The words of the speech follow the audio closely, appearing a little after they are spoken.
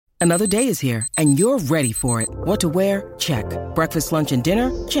Another day is here, and you're ready for it. What to wear? Check. Breakfast, lunch, and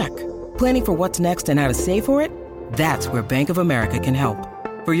dinner? Check. Planning for what's next and how to save for it? That's where Bank of America can help.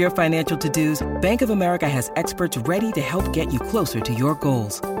 For your financial to-dos, Bank of America has experts ready to help get you closer to your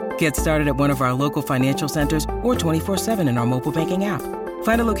goals. Get started at one of our local financial centers or 24/7 in our mobile banking app.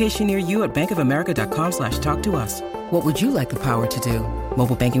 Find a location near you at bankofamerica.com/talktous. What would you like the power to do?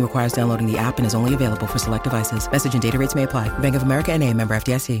 Mobile banking requires downloading the app and is only available for select devices. Message and data rates may apply. Bank of America NA, member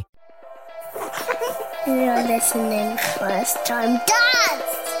FDIC. You're listening First Time Dads!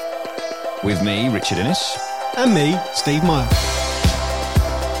 With me, Richard Innes. And me, Steve Meyer.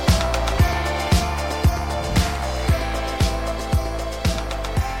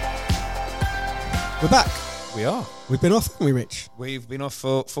 We're back. We are. We've been off, haven't we, Rich? We've been off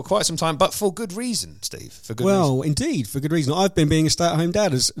for quite some time, but for good reason, Steve. For good Well, reason. indeed, for good reason. I've been being a stay-at-home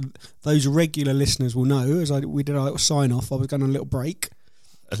dad, as those regular listeners will know. We did our little sign-off, I was going on a little break.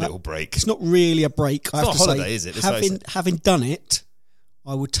 A little break. It's not really a break. It's not a holiday, is it? Having done it,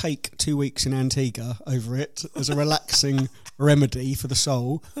 I would take 2 weeks in Antigua over it as a relaxing remedy for the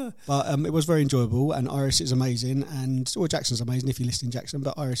soul. But it was very enjoyable, and Iris is amazing, and Jackson's amazing if you're listening, Jackson,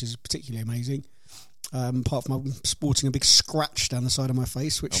 but Iris is particularly amazing. Apart from I'm sporting a big scratch down the side of my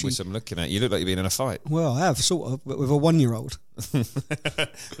face, which I'm looking at. You look like you've been in a fight. Well, I have, sort of, but with a 1-year-old.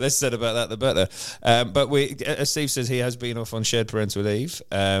 Less said about that, the better. But as Steve says, he has been off on shared parental leave.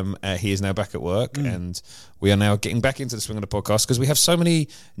 He is now back at work, and we are now getting back into the swing of the podcast because we have so many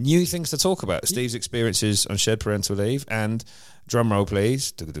new things to talk about. Steve's experiences on shared parental leave, and drum roll,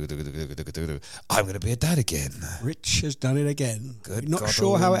 please. I'm going to be a dad again. Rich has done it again. Good Not God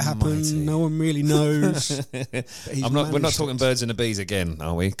sure how it almighty. happened. No one really knows. We're not talking birds and the bees again,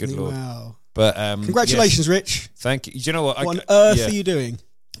 are we? Good Lord. Wow. But congratulations, yes. Rich. Thank you. Do you know what? What on earth are you doing?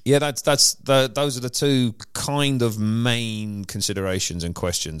 Yeah, those are the two kind of main considerations and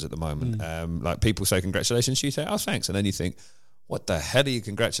questions at the moment. Like people say congratulations, you say, oh, thanks, and then you think, what the hell are you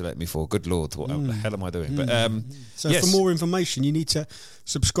congratulating me for? Good Lord, what the hell am I doing? But So yes. for more information, you need to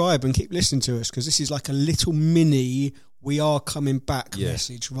subscribe and keep listening to us, because this is like a little mini "we are coming back"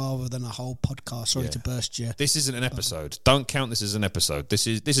 message rather than a whole podcast. Sorry to burst you. This isn't an episode. Don't count this as an episode. This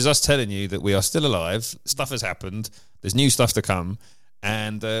is us telling you that we are still alive. Stuff has happened. There's new stuff to come.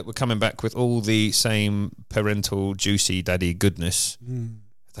 And we're coming back with all the same parental, juicy daddy goodness.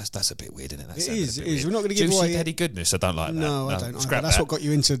 That's a bit weird, isn't it? It is. We're not going to give juicy away daddy goodness. I don't like that. No, I don't. Scrap That's that. what got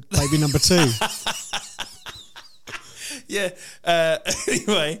you into baby number 2. Yeah.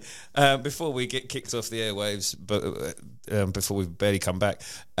 Anyway, before we get kicked off the airwaves, but before we've barely come back,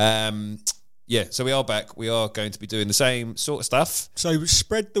 so we are back. We are going to be doing the same sort of stuff. So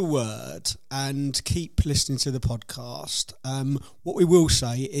spread the word and keep listening to the podcast. What we will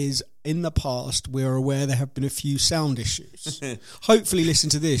say is, in the past, we're aware there have been a few sound issues. Hopefully, listen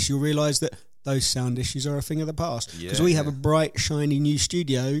to this. You'll realise that those sound issues are a thing of the past. Because we have a bright, shiny new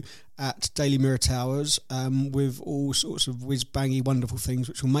studio at Daily Mirror Towers with all sorts of whiz-bangy, wonderful things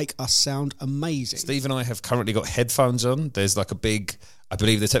which will make us sound amazing. Steve and I have currently got headphones on. There's like a big, I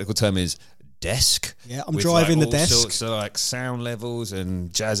believe the technical term is desk. Yeah, I'm driving the desk. All sorts of like sound levels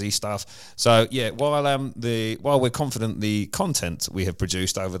and jazzy stuff. So yeah, while we're confident the content we have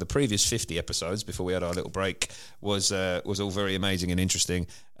produced over the previous 50 episodes before we had our little break was all very amazing and interesting.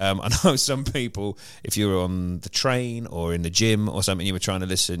 I know some people, if you were on the train or in the gym or something, you were trying to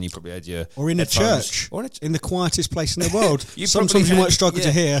listen, you probably had your or in a headphones. church, or in the quietest place in the world. Sometimes you might struggle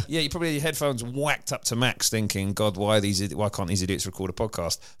to hear. Yeah, you probably had your headphones whacked up to max, thinking, "God, why can't these idiots record a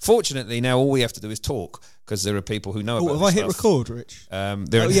podcast?" Fortunately, now all we have to do is talk, because there are people who know about. Have I hit record, Rich? I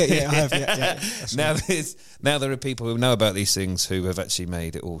have. Yeah. Now there are people who know about these things who have actually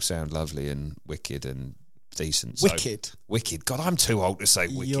made it all sound lovely and wicked and decent. Wicked. God, I'm too old to say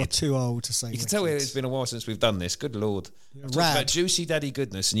wicked. You're too old to say wicked. You can tell it's been a while since we've done this. Good Lord. Talk Rad. about juicy daddy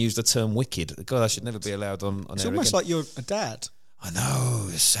goodness and use the term wicked. God, I should never be allowed on It's air almost again. like you're a dad. I know,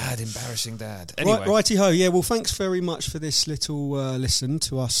 a sad, embarrassing dad. Anyway. Righty-ho. Yeah, well, thanks very much for this little listen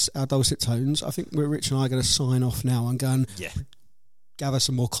to us, our dulcet tones. I think Rich and I are going to sign off now and go and gather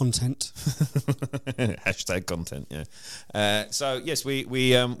some more content. Hashtag content, yeah. So yes,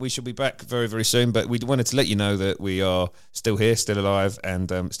 we should be back very, very soon, but we wanted to let you know that we are still here, still alive,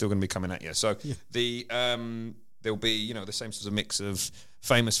 and still going to be coming at you. So there'll be, the same sort of mix of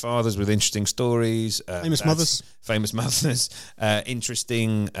famous fathers with interesting stories, famous mothers,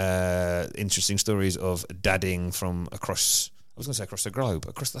 interesting stories of dadding from across. I was going to say across the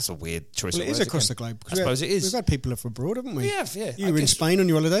globe. That's a weird choice. Well, it is across the globe. I suppose it is. We've had people from abroad, haven't we? We have, yeah. You were in Spain on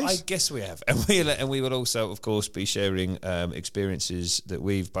your holidays? I guess we have. And we will also, of course, be sharing experiences that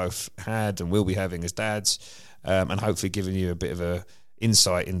we've both had and will be having as dads, and hopefully giving you a bit of a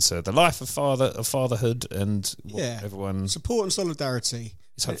insight into the life of fatherhood and what everyone support and solidarity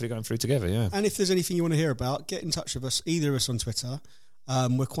is hopefully going through together. Yeah. And if there's anything you want to hear about, get in touch with us, either of us on Twitter.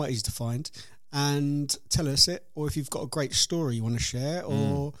 We're quite easy to find, and tell us it. Or if you've got a great story you want to share,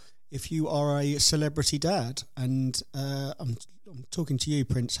 or if you are a celebrity dad, and I'm talking to you,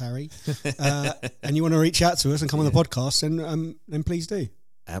 Prince Harry, and you want to reach out to us and come on the podcast, then please do.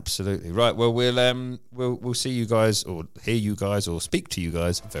 Absolutely. Right. Well, we'll see you guys, or hear you guys, or speak to you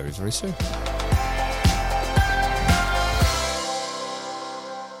guys very, very soon.